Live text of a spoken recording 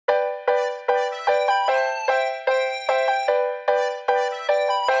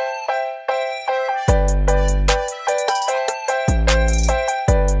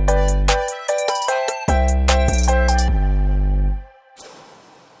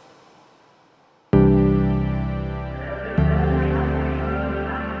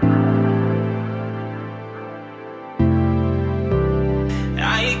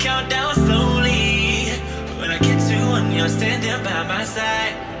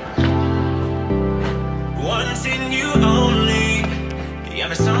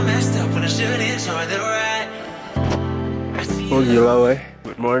Oh gila weh.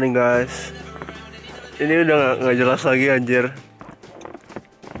 Good morning guys. Ini udah nggak jelas lagi anjir.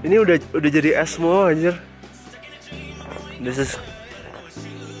 Ini udah jadi es semua anjir. This is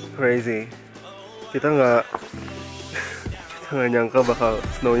crazy. Kita nggak nyangka bakal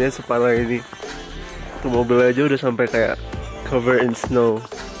snownya separah ini. Tuh mobil aja udah sampai kayak covered in snow.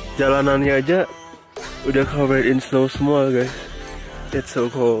 Jalanannya aja udah covered in snow semua guys. It's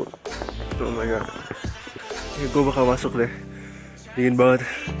so cold. Oh my god. Ya, gue bakal masuk deh. Dingin banget.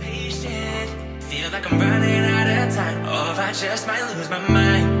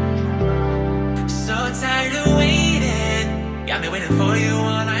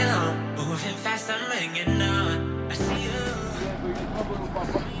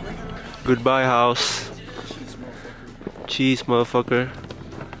 Goodbye house. Cheese motherfucker.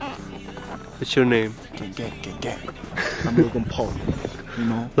 What's your name? Gang. I'm Logan Paul.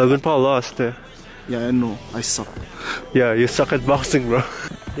 You know? Logan Paul lost. Yeah, I know. I suck. Yeah, you suck at boxing, bro.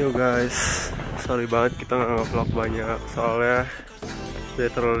 Yo guys, sorry banget kita nggak nge-vlog banyak. Soalnya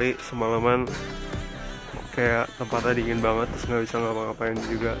literally semalaman kayak tempatnya dingin banget, terus nggak bisa ngapa-ngapain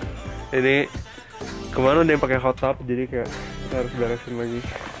juga. Ini kemarin ada yang pakai hot tub, jadi kayak kita harus beresin lagi.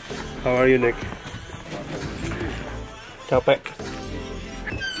 How are you, Nick? Capek.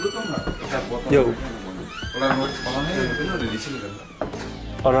 Yo. Orangnya di sini kan?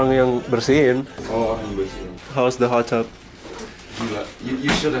 Orang yang bersihin. Oh, orang yang bersihin. How's the hot tub? Gila, you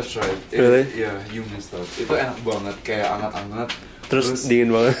should have tried. Really? Yeah, you missed out. Itu enak banget, kayak anget-anget. Terus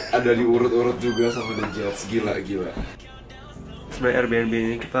dingin banget. Ada diurut-urut juga sama the jets, gila. Sebenarnya Airbnb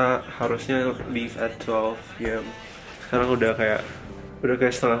ini kita harusnya leave at 12 PM. Sekarang udah kayak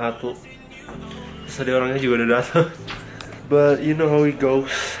setengah 1. Terus tadi orangnya juga udah datang. But you know how it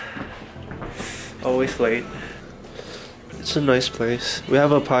goes. Always late. It's a nice place. We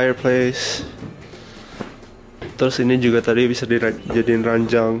have a fireplace. Terus ini juga tadi bisa dijadiin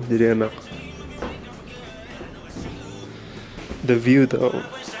ranjang, jadi enak. The view though.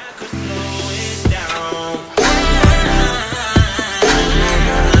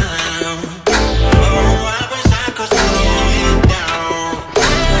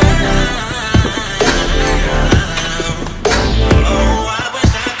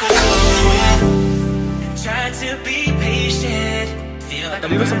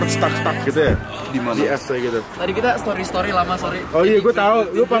 Tadi lu sempet stuck gitu ya? Di mana? Di es gitu. Tadi kita story lama, sorry. Oh iya, gue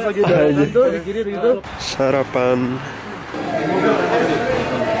tahu. Lu pas lagi jalan tuh di kiri gitu. Sarapan.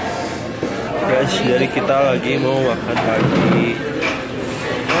 Guys, jadi kita lagi mau makan pagi.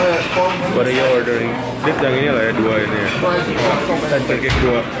 What are you ordering? Dit yang ini lah ya, 2 ini ya. Dan pancake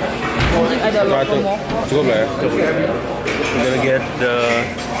 2. Ada lokomo. Cukup lah ya. We're gonna get the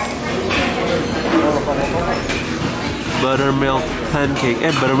buttermilk pancake.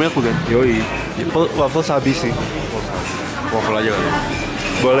 Buttermilk bukan? Yoi. Waffle habis sih. Waffle aja kali.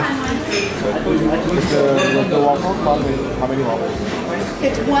 Boleh.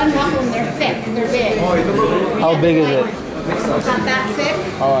 It's one waffle and they're thick, they're big. How big is it? Not that thick.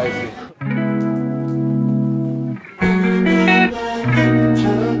 Oh, I see.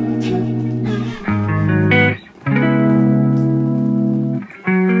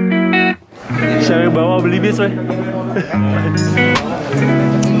 Siapa yang bawa beli bis, weh?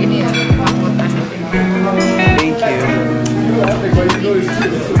 Ini ya, Thank you.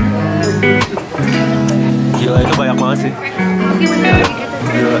 Gila, itu banyak banget sih.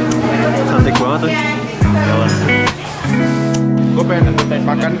 Gila, cantik banget tuh. Jalan. Gue pengen nentuin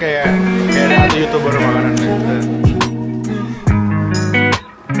makan kayak ada satu YouTuber makanan gitu.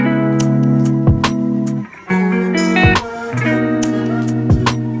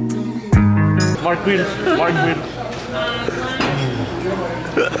 Mark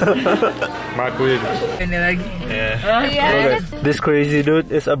Quinn. Ini lagi. Yeah. This crazy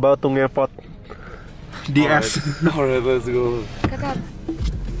dude is about to ngepot di es. Alright, let's go.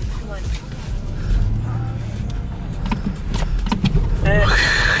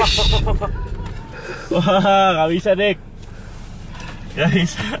 Wah, gak bisa, Dik. Gak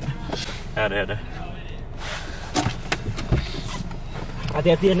bisa. Ada.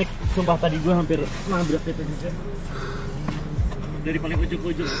 Hati-hati ya, Nick. Sumpah tadi gue hampir nabrak itu juga. Dari paling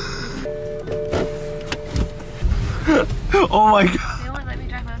ujung-ujung. Oh my god.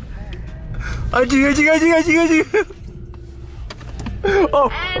 Anjing.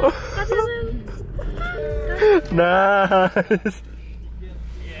 Oh. Nice.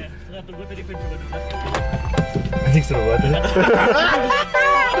 Iya, tunggu tadi gue coba dulu. Anjing seru banget.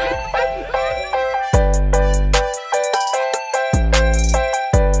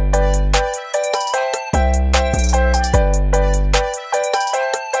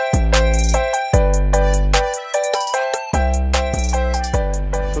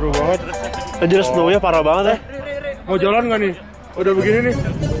 Anjir, snow-nya parah banget ya. Mau jalan nggak nih? Udah begini nih.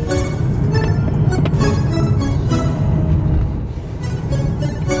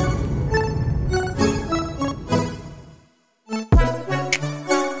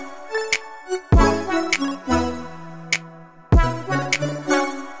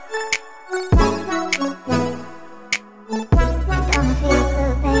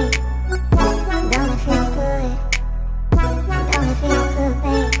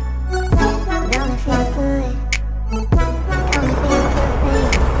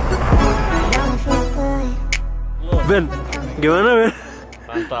 Ben, gimana Ben?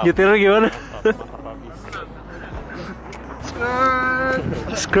 Mantap. Nyetirnya gimana?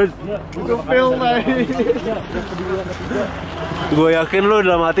 Skirt. Gue yakin lu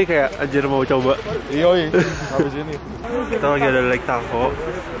dalam hati kayak anjir mau coba. Yoi, habis ini. Kita lagi ada Lake Tahoe.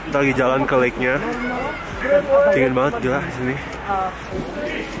 Kita lagi jalan ke lake-nya. Dingin banget gila sini.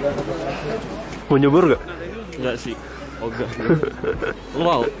 Mau nyebur gak? Enggak sih. Ogah. Lu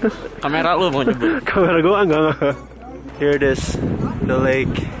mau? Kamera lu mau nyebut? Kamera gue enggak. Here it is, the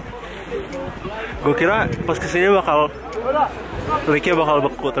lake. Gue kira pas kesini lake-nya bakal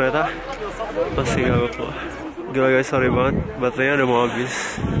beku, ternyata pasti gak beku. Gila guys, sorry banget, baterainya udah mau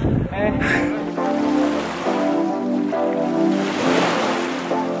habis.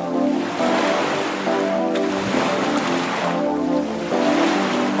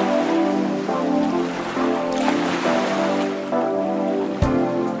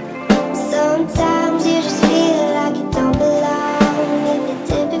 Sometimes you just feel like you don't belong, and you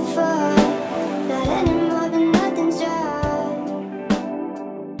did before. Not anymore, but nothing's wrong.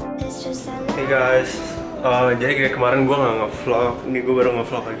 It's just Hey guys, jadi kayak kemarin gue nggak nge-vlog, ini gue baru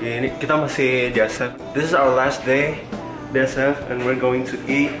nge-vlog lagi. Ini kita masih di SF. This is our last day di SF, and we're going to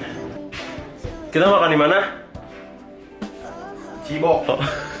eat. Kita makan di mana? Cibok. Oh.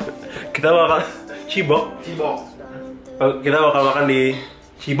 Kita makan Cibok. Oh, kita bakal makan di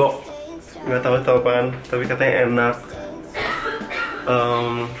Cibok. Nggak tahu apaan, tapi katanya enak.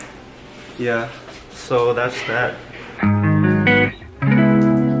 Yeah, so that's that.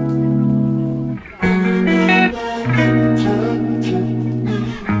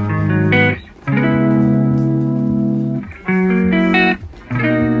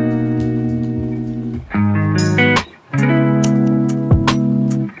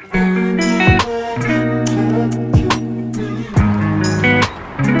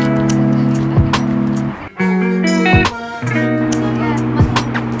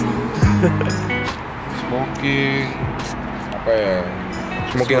 Smoking. Apa ya?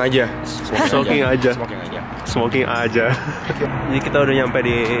 Smoking aja. Smoking aja. Jadi kita udah nyampe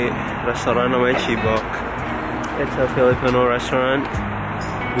di restoran namanya Cibok. It's a Filipino restaurant.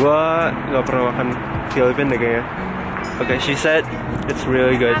 Gua nggak pernah makan Filipin deh kayaknya. Okay, she said it's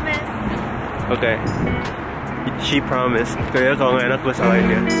really good. Okay, she promised. Kayaknya kalau nggak enak gue salahin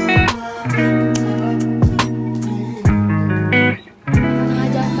dia.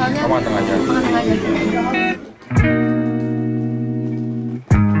 Matang aja.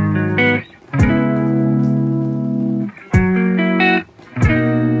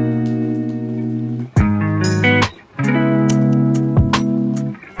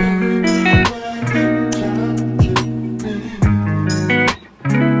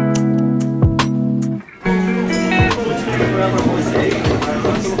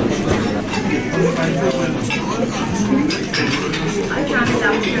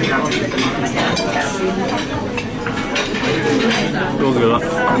 Tuh gila,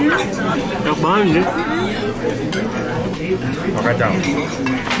 enak banget nih. Mau kacang.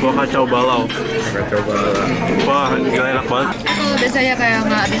 Gua kacau balau. Wah, gila enak banget. Aku biasanya kayak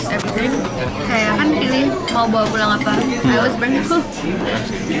nggak habis everything, kayak kan pilih mau bawa pulang apa. I always bring food.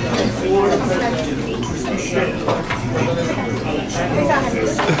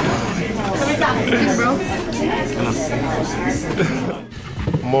 Bro.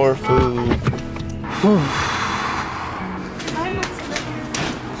 More food.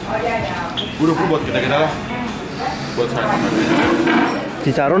 Udah buat kita lah. Buat saya.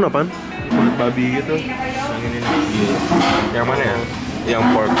 Cicaron apaan? Kulit babi gitu. Yang ini nih. Yang mana ya? Yang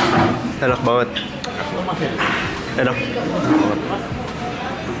pork. Enak banget. Enak.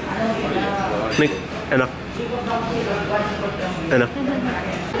 Nik, enak. Enak.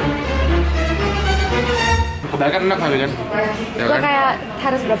 Kebanyakan enak kali kan? Ya Gue kan? kayak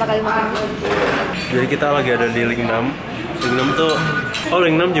harus berapa kali makan. Jadi kita lagi ada di Lingnam. Lingnam tuh,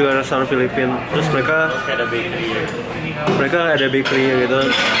 Lingnam juga restoran Filipin. Terus mereka ada bakery-nya gitu.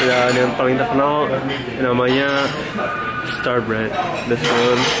 Dan yang paling terkenal namanya Star Bread.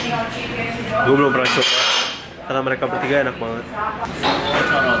 Gue belum pernah coba. Kata mereka bertiga enak banget.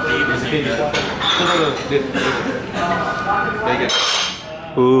 Roti di sini.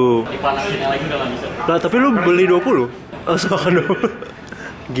 Dipanasin lagi kalau bisa. Lah tapi lu beli 20? Oh, makan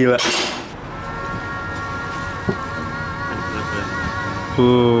 20. Gila.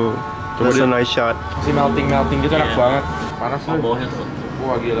 That's a nice shot. Si melting gitu enak banget. Panas tuh. Bawahnya tuh.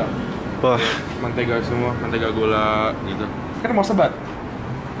 Wah gila. Wah, Mentega semua, mentega gula gitu. Kan mau sebat.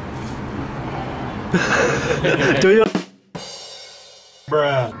 coy.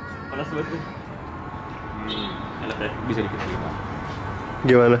 Panas banget nih. Enak deh. Bisa dikit lagi.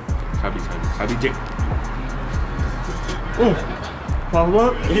 Gimana? Sabi Jack.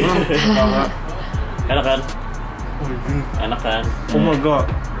 Power. Enak kan? Enak kan? Oh my god.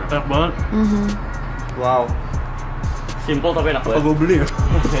 Enak banget. Wow. Simple tapi enak Oh, banget. gue beli ya.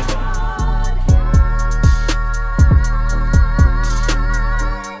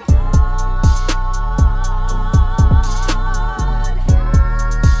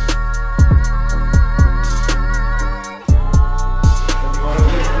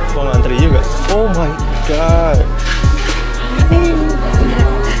 Kok ngantri juga? Oh my god.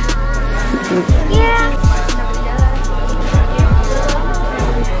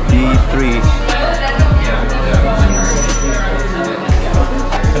 D3.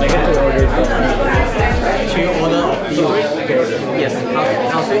 Yes.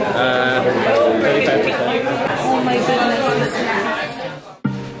 How sweet? 35%. Oh my goodness.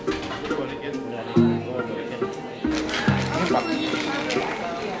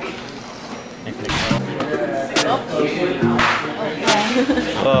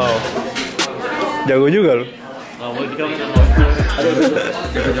 Wow. Jago juga lu.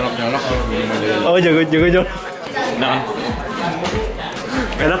 Nyolok kalau minum aja. Oh, jago jago. Nah,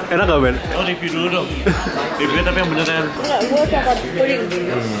 Enak gak, Ben? oh review dulu dong. Review tapi yang beneran. Enggak, gue coklat puding.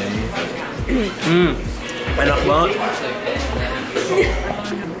 Enak banget.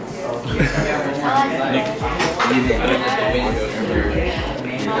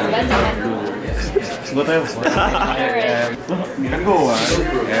 Gue tahu. Kan gua.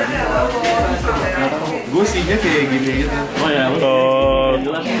 Gue sihnya kayak gini gitu. Oh ya. Oh,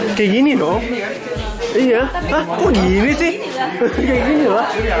 kayak gini dong. Iya. Ah, kok gini sih? Kayak gini lah.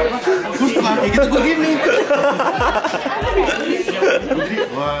 Gue pernah kayak gitu gue gini.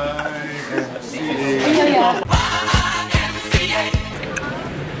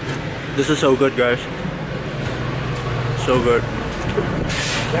 This is so good, guys. So good.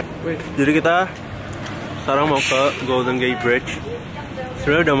 Jadi kita sekarang mau ke Golden Gate Bridge.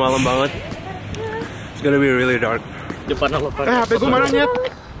 Sebenarnya udah malam banget. It's gonna be really dark. Depan lo pak. HP gue mana nyet?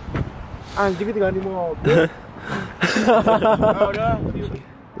 Anjing tinggal di mobil.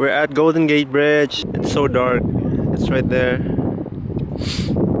 We're at Golden Gate Bridge. It's so dark. It's right there.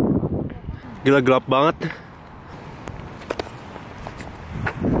 Gila gelap banget.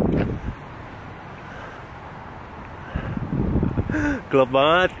 Gelap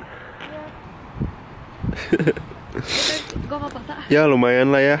banget. Gue mau foto. Ya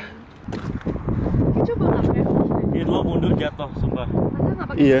lumayan lah ya. Coba nggak pakai flashlight. Ini lo mundur jatuh, sumpah. Masa nggak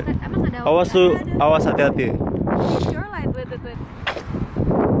pakai Iya. flashlight? Emang ada? Awas tuh, awas hati-hati. Sure light, wait.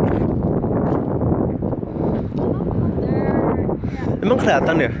 Emang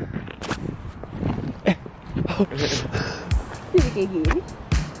kelihatan ya? Jadi kayak gini.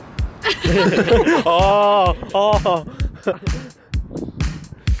 Oh.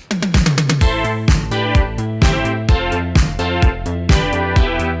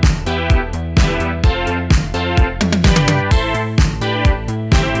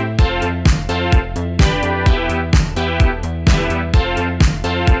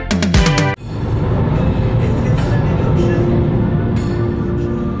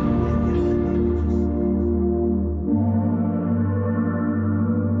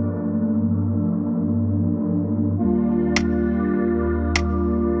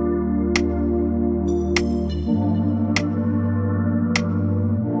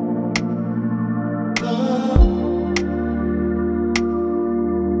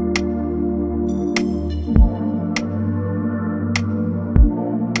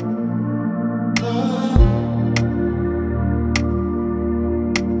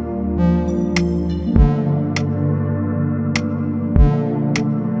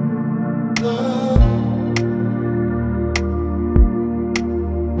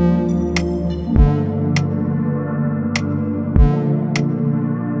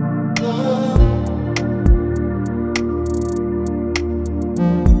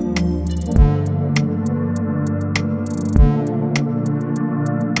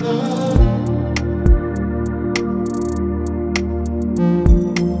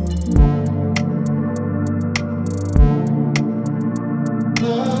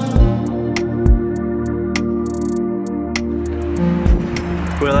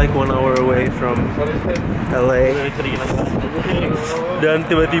 We're like 1 hour away from LA. Dan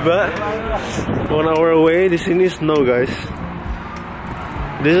tiba-tiba 1 hour away di sini snow, guys.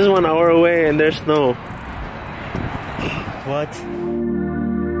 This is 1 hour away and there's snow. What?